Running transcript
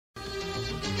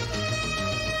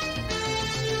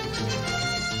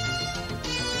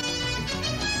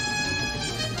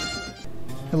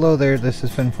Hello there, this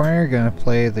is Finpointer, gonna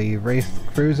play the Wraith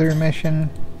Cruiser mission.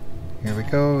 Here we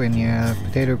go, and yeah,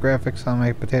 potato graphics on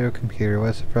my potato computer,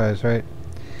 what a surprise, right?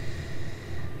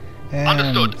 And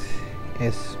understood.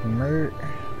 Esmeralin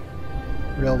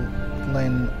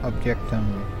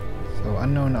Objectum. So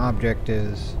unknown object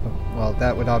is, well,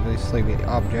 that would obviously be the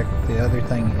object. The other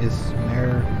thing is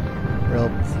Esmeralin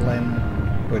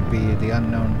would be the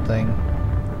unknown thing.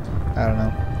 I don't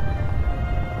know.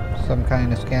 Some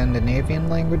kind of Scandinavian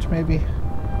language, maybe?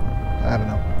 I don't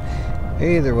know.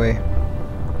 Either way,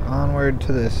 onward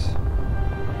to this.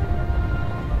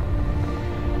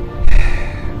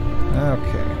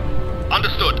 Okay.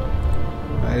 Understood.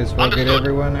 Might as well get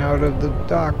everyone out of the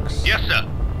docks. Yes, sir.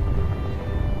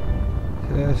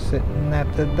 Just sitting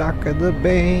at the dock of the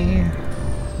bay,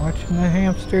 watching the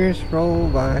hamsters roll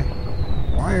by.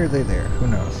 Why are they there? Who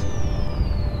knows?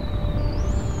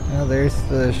 Well, there's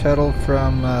the shuttle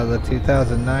from the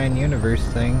 2009 universe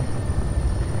thing.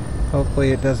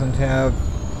 Hopefully it doesn't have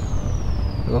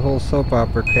the whole soap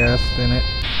opera cast in it.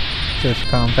 Just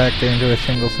compacted into a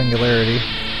single singularity.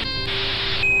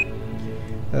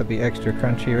 That'd be extra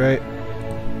crunchy, right?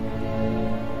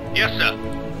 Yes, sir.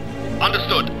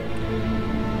 Understood.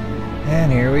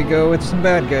 And here we go with some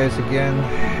bad guys again.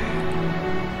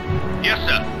 Yes,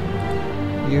 sir.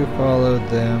 You followed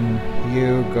them.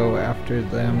 You go after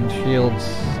them. Shields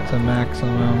to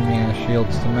maximum. Yeah,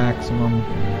 shields to maximum.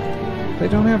 They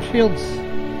don't have shields.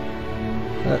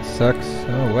 That sucks.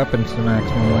 Oh, weapons to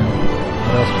maximum then.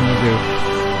 What else can you do?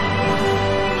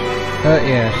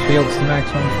 Yeah, shields to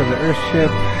maximum for the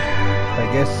Earthship. I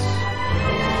guess.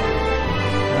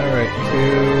 Alright, to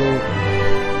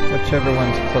whichever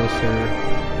one's closer.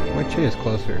 Which is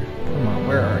closer? Come on,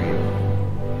 where are you?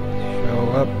 Show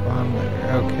up on there.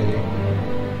 Okay.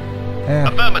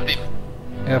 Affirmative.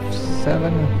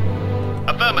 F7.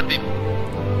 Affirmative.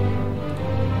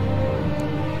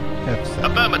 F7.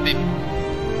 Affirmative.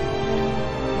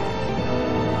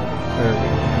 There we go.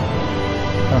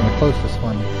 Found the closest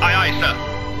one. Aye, aye, sir.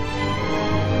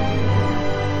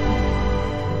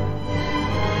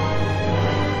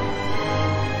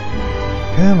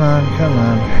 Come on, come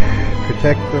on.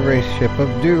 Protect the race ship of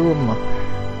doom.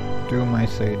 Doom, I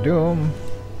say doom.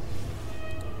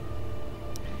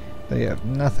 They have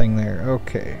nothing there.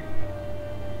 Okay.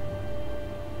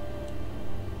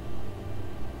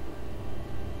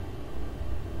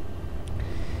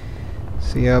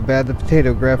 See how bad the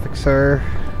potato graphics are.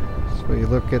 So we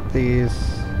look at these.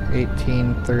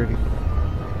 18, 30,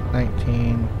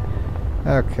 19.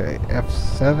 Okay,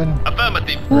 F7.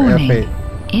 Affirmative. Or Warning. F8.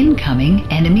 Incoming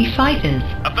enemy fighters.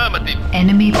 Affirmative.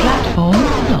 Enemy platform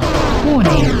lost.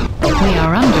 Warning. We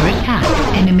are under attack.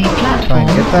 Enemy Try and platform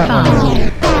get that found.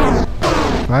 one.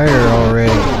 Fire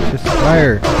already. Just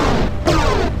fire.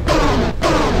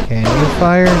 Can you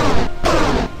fire?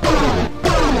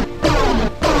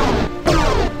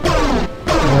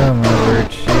 Oh my word,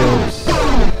 shields.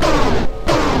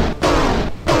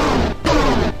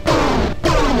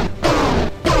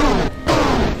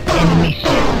 Enemy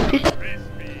ship.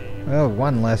 Well,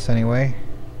 one less anyway.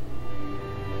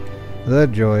 The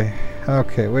joy.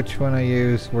 Okay, which one I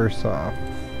use worse off?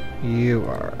 You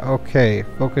are. Okay,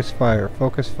 focus fire,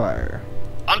 focus fire.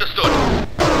 Understood.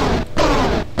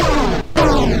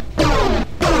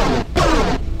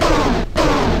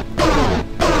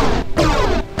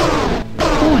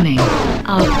 Warning.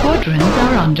 Our squadrons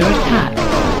are under attack.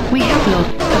 We have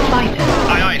lost a fighter.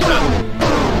 Aye, aye, sir.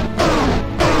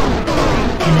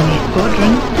 Enemy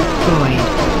squadron destroyed.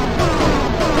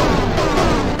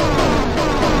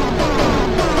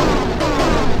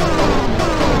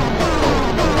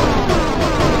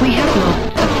 We have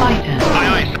lost a fighter. Aye,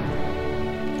 aye, sir.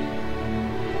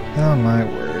 Oh my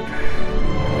word.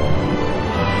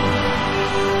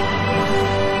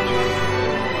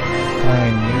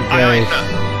 Fine, you Aye, aye, guys, sir.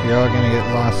 you're all gonna get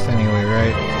lost anyway,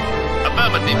 right?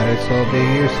 Affirmative. Might as well be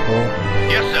useful.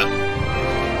 Yes, sir.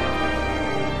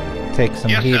 Take some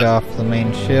Yes, heat sir. off the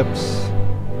main ships.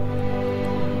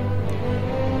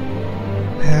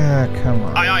 Ah, come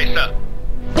on. Aye, aye, sir.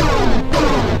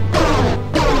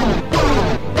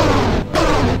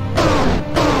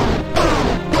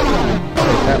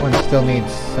 Wait, that one still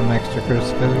needs some extra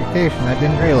crucifixion. I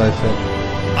didn't realize it.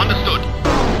 Understood.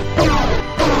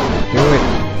 Do it.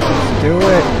 Just do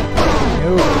it. No.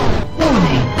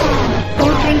 Warning.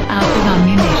 Squadron out of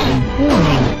ammunition.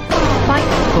 Warning.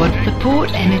 Fighter squad support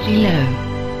energy low.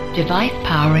 Device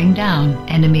powering down.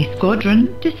 Enemy squadron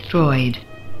destroyed.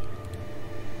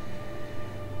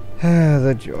 Ah,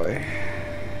 the joy.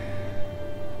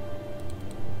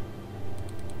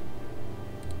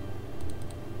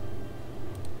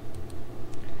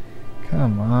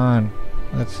 Come on.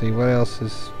 Let's see, what else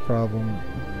is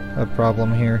a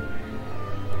problem here?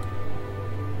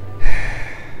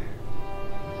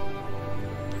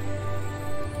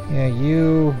 Yeah,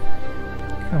 you...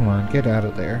 Come on, get out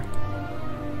of there.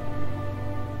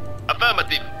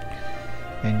 Affirmative.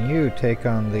 And you take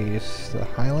on these... The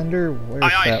Highlander? Where's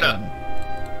Aye, aye, that sir. one?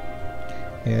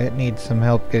 Yeah, it needs some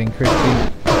help getting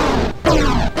crispy.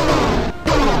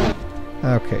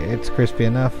 Okay, it's crispy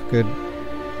enough. Good.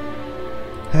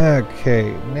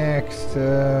 Okay, next...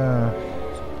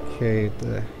 okay,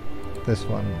 this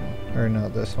one. Or no,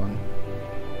 this one.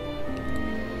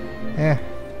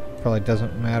 Probably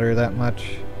doesn't matter that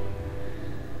much.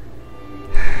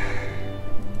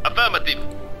 Affirmative.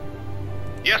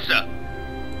 Yes, sir.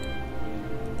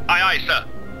 Aye, aye, sir.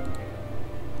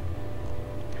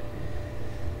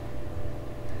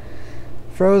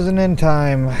 Frozen in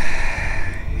time.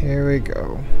 Here we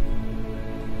go.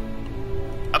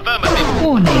 Affirmative.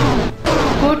 Warning.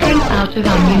 Squadron out of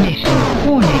ammunition.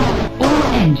 Warning. All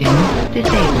engines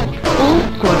disabled. All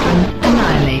squadrons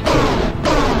annihilated.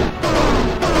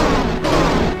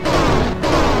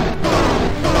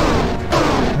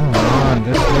 Come on,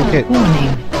 just make it.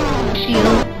 Warning.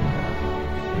 Shield.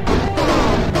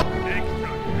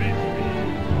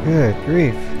 Good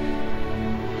grief.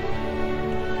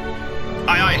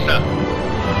 Aye, aye, sir.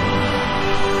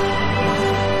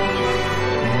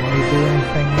 Can we do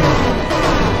anything yet?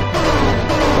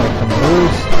 Like them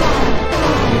loose?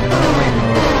 Even on lane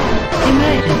mode.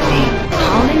 Emergency.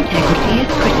 Hull integrity is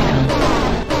critical.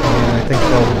 Yeah, I think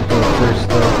they'll go first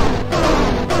though.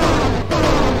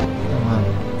 Come on.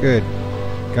 Good.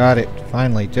 Got it.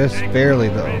 Finally. Just barely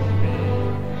though.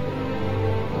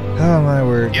 Oh my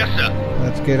word. Yes, sir.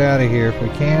 Let's get out of here if we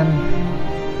can.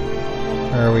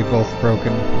 Or are we both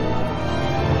broken?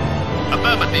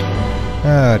 Affirmative.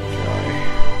 Oh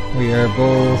joy. We are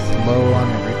both low on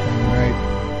everything, right?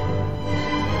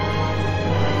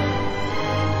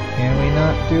 Can we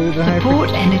not do the Support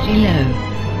energy low.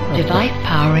 Okay. Device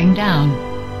powering down.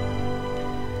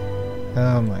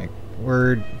 Oh my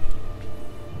word.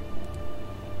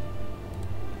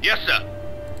 Yes, sir.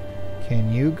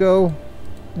 Can you go?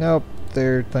 Nope,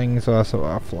 their thing's also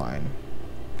offline.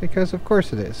 Because of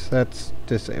course it is. That's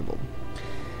disabled.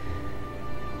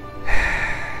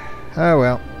 Oh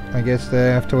well, I guess they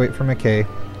have to wait for McKay.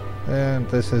 And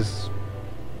this is...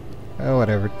 oh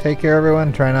whatever. Take care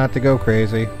everyone, try not to go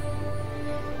crazy.